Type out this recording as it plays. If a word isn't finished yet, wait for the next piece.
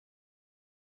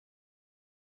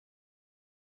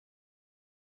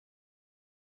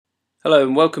Hello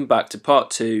and welcome back to part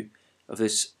 2 of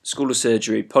this School of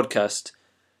Surgery podcast,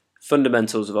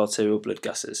 Fundamentals of Arterial Blood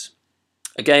Gases.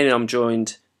 Again, I'm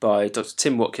joined by Dr.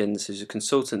 Tim Watkins, who's a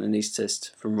consultant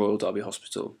anaesthetist from Royal Derby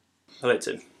Hospital. Hello,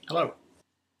 Tim. Hello.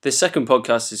 This second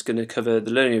podcast is going to cover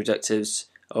the learning objectives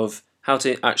of how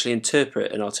to actually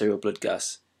interpret an arterial blood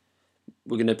gas.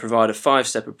 We're going to provide a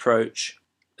 5-step approach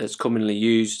that's commonly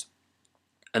used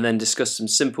and then discuss some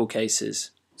simple cases.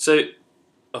 So,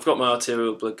 I've got my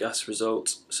arterial blood gas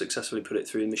result, successfully put it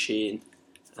through the machine,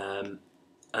 and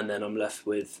then I'm left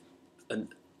with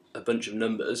a bunch of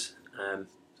numbers. So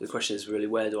the question is really,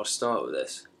 where do I start with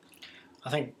this?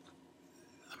 There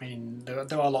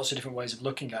are lots of different ways of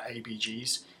looking at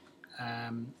ABGs.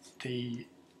 The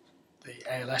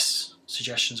ALS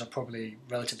suggestions are probably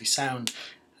relatively sound,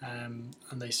 and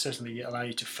they certainly allow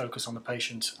you to focus on the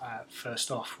patient first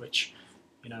off, which,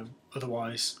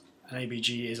 otherwise an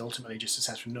ABG is ultimately just a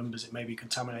set of numbers. It may be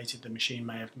contaminated, the machine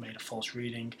may have made a false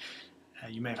reading,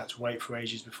 you may have had to wait for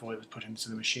ages before it was put into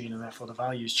the machine, and therefore the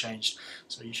values changed.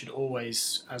 So you should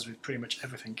always, as with pretty much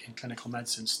everything in clinical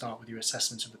medicine, start with your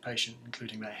assessment of the patient,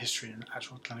 including their history and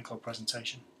actual clinical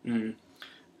presentation.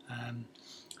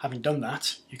 Having done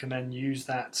that, you can then use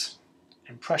that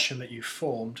impression that you've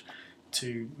formed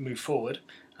to move forward.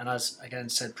 And as again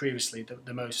said previously,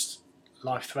 the most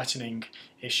life-threatening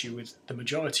issue with the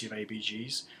majority of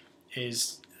ABGs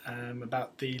is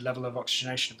about the level of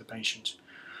oxygenation of the patient,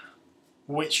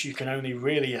 which you can only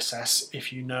really assess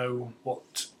if you know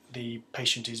what the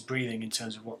patient is breathing in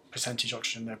terms of what percentage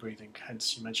oxygen they're breathing.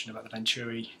 Hence you mentioned about the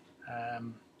Venturi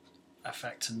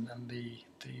effect and the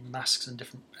masks and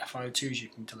different FiO2s you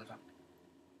can deliver.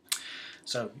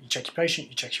 So you check your patient,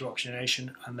 you check your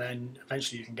oxygenation, and then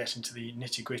eventually you can get into the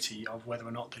nitty-gritty of whether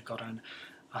or not they've got an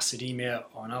acidemia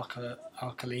or an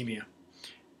alkalemia,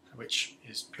 which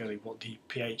is purely what the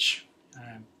pH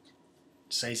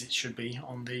says it should be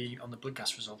on the blood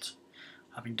gas result.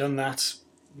 Having done that,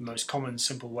 the most common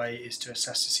simple way is to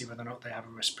assess to see whether or not they have a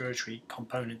respiratory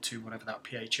component to whatever that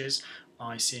pH is,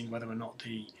 by seeing whether or not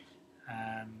the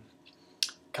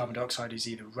carbon dioxide is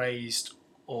either raised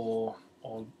or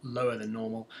lower than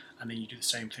normal, and then you do the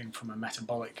same thing from a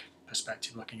metabolic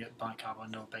perspective, looking at bicarb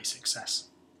or basic CES.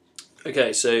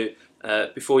 Okay, so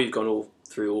before you've gone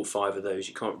through all 5 of those,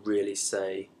 you can't really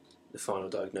say the final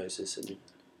diagnosis.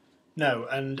 No,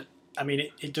 and I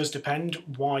mean it does depend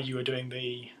why you are doing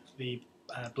the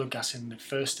blood gas in the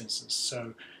first instance.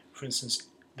 So, for instance,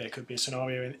 there could be a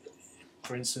scenario,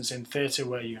 in theatre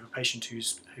where you have a patient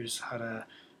who's had a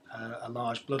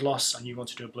large blood loss, and you want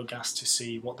to do a blood gas to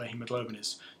see what their hemoglobin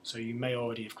is. So you may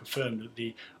already have confirmed that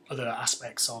the other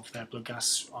aspects of their blood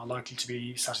gas are likely to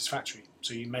be satisfactory.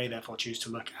 So you may therefore choose to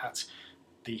look at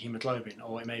the hemoglobin,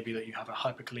 or it may be that you have a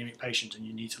hyperkalemic patient and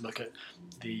you need to look at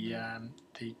the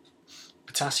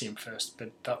potassium first.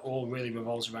 But that all really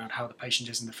revolves around how the patient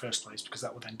is in the first place, because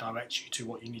that will then direct you to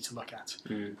what you need to look at.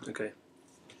 Okay.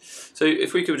 So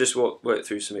if we could just work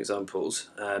through some examples.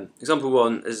 Example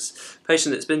 1 is a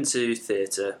patient that's been to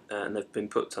theatre and they've been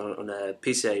put on a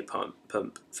PCA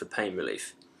pump for pain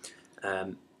relief.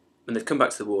 And they've come back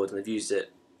to the ward and they've used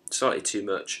it slightly too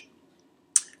much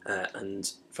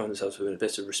and find themselves with a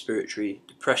bit of respiratory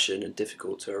depression and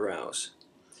difficult to arouse.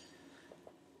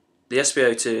 The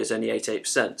SpO2 is only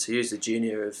 88%, so use the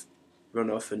junior have run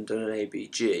off and done an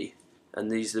ABG,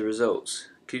 and these are the results.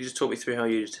 Could you just talk me through how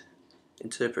you'd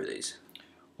interpret these?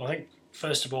 Well, I think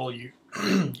first of all, you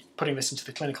putting this into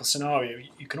the clinical scenario,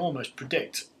 you can almost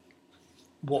predict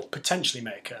what potentially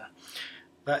may occur.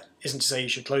 That isn't to say you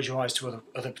should close your eyes to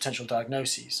other potential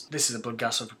diagnoses. This is a blood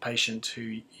gas of a patient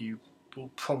who you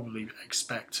will probably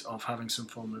expect of having some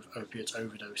form of opiate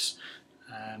overdose,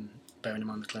 bearing in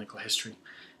mind the clinical history.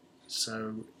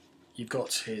 So you've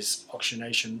got his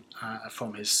oxygenation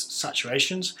from his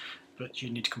saturations, but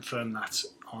you need to confirm that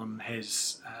on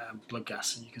his blood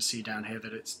gas, and you can see down here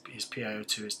that his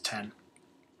PaO2 is 10.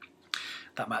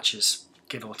 That matches,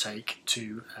 give or take,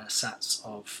 to SATs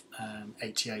of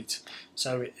 88.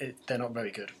 So they're not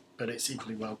very good, but it's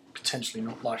equally well potentially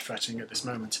not life-threatening at this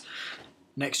moment.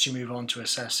 Next you move on to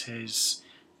assess his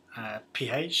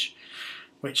pH,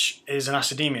 which is an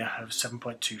acidemia of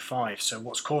 7.25. So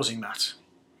what's causing that?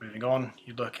 Moving on,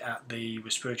 you look at the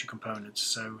respiratory components.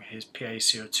 So his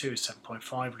PaCO2 is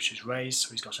 7.5, which is raised,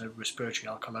 so he's got a respiratory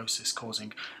alkalosis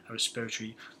causing a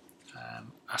respiratory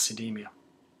acidemia.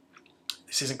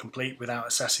 This isn't complete without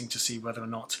assessing to see whether or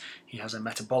not he has a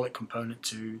metabolic component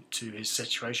to his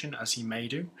situation, as he may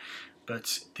do,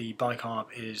 but the bicarb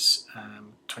is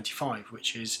 25,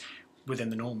 which is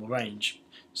within the normal range.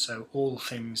 So all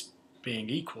things being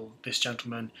equal, this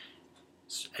gentleman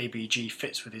ABG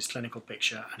fits with his clinical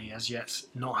picture, and he has yet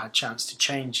not had chance to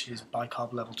change his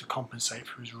bicarb level to compensate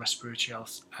for his respiratory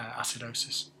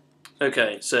acidosis.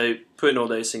 Okay, so putting all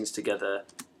those things together,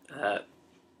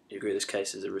 you agree this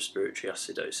case is a respiratory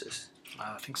acidosis?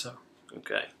 I think so.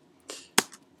 Okay.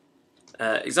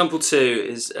 Example 2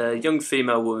 is a young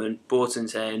female woman brought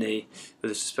into A&E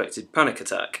with a suspected panic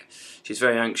attack. She's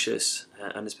very anxious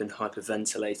and has been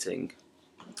hyperventilating.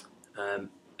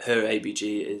 Her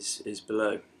ABG is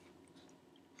below.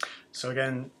 So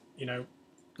again,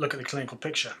 look at the clinical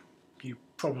picture. You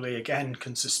probably again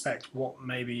can suspect what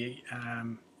may be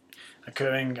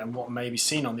occurring and what may be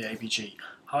seen on the ABG.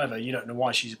 However, you don't know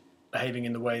why she's behaving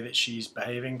in the way that she's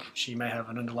behaving. She may have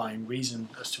an underlying reason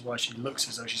as to why she looks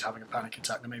as though she's having a panic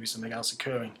attack. There may be something else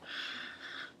occurring.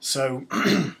 So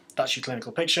that's your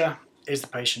clinical picture. Is the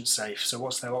patient safe? So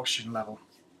what's their oxygen level?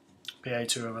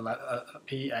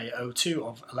 PaO2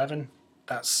 of 11.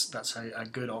 That's a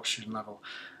good oxygen level.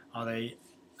 Are they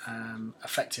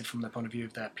affected from the point of view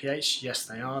of their pH? Yes,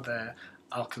 they are. They're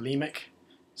alkalemic.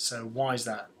 So why is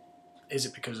that? Is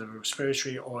it because of a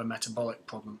respiratory or a metabolic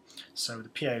problem? So the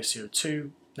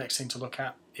PaOCO2, next thing to look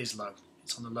at, is low.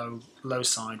 It's on the low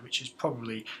side, which is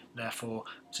probably therefore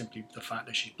simply the fact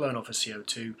that she's blown off her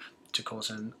CO2 to cause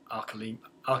an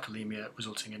alkalemia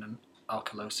resulting in an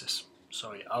alkalosis.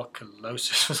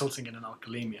 Alkalosis resulting in an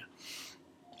alkalemia.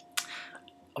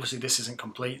 Obviously this isn't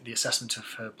complete, the assessment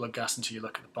of her blood gas, until you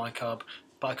look at the bicarb.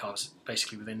 Bicarb is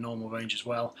basically within normal range as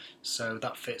well, so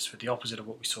that fits with the opposite of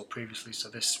what we saw previously, so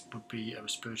this would be a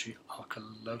respiratory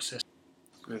alkalosis.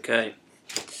 Okay.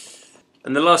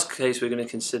 And the last case we're going to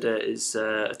consider is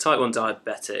a type 1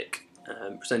 diabetic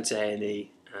presented to A&E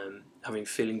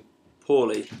feeling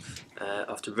poorly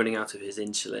after running out of his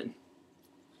insulin,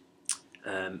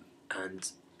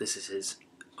 and this is his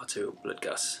arterial blood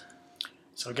gas.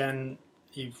 So again,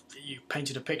 you've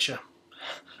painted a picture,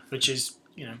 which is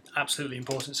absolutely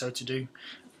important so to do.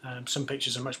 Some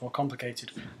pictures are much more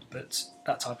complicated, but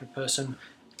that type of person,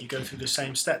 you go through the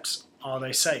same steps. Are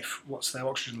they safe? What's their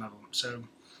oxygen level? So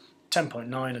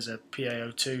 10.9 as a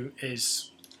PaO2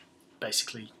 is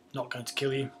basically not going to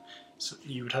kill you, so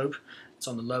you would hope. It's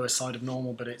on the lower side of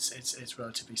normal, but it's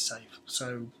relatively safe.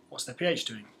 So what's their pH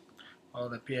doing? Well,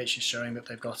 their pH is showing that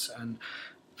they've got an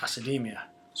acidemia.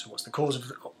 So what's the cause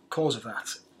of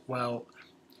that? Well,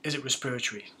 is it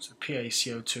respiratory? So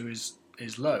PaCO2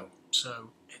 is low,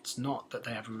 so it's not that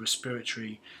they have a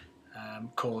respiratory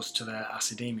cause to their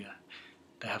acidemia.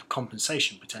 They have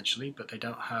compensation potentially, but they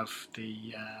don't have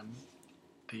the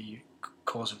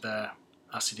cause of their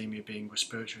acidemia being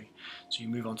respiratory. So you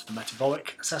move on to the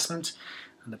metabolic assessment,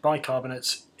 and the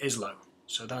bicarbonate is low.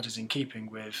 So that is in keeping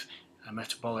with a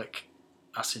metabolic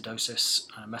acidosis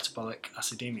and a metabolic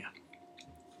acidemia.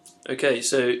 Okay,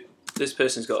 so this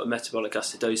person's got a metabolic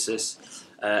acidosis,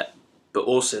 but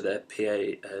also their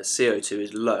PaCO2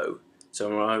 is low.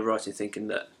 So am I right in thinking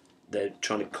that they're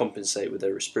trying to compensate with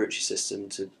their respiratory system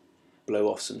to blow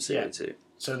off some CO2? Yeah.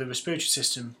 So the respiratory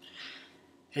system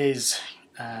is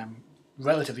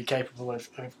relatively capable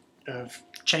of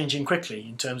changing quickly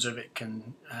in terms of it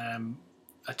can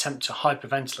attempt to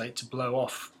hyperventilate to blow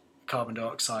off carbon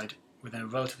dioxide within a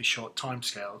relatively short time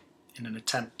scale in an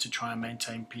attempt to try and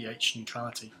maintain pH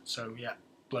neutrality. So yeah,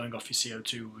 blowing off your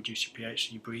CO2 will reduce your pH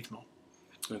so you breathe more.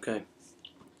 Okay.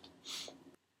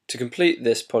 To complete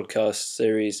this podcast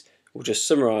series, we'll just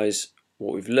summarise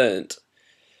what we've learnt.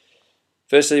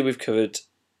 Firstly, we've covered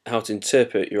how to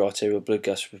interpret your arterial blood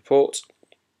gas report.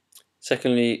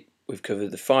 Secondly, we've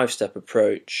covered the 5-step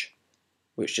approach,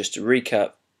 which, just to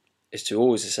recap, is to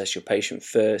always assess your patient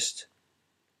first,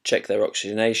 check their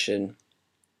oxygenation,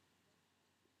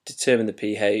 determine the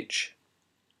pH,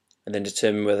 and then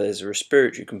determine whether there's a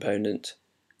respiratory component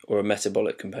or a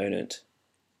metabolic component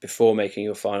before making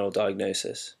your final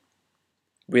diagnosis.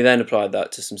 We then applied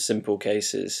that to some simple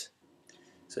cases.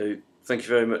 So thank you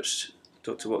very much,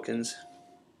 Dr. Watkins.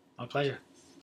 My pleasure.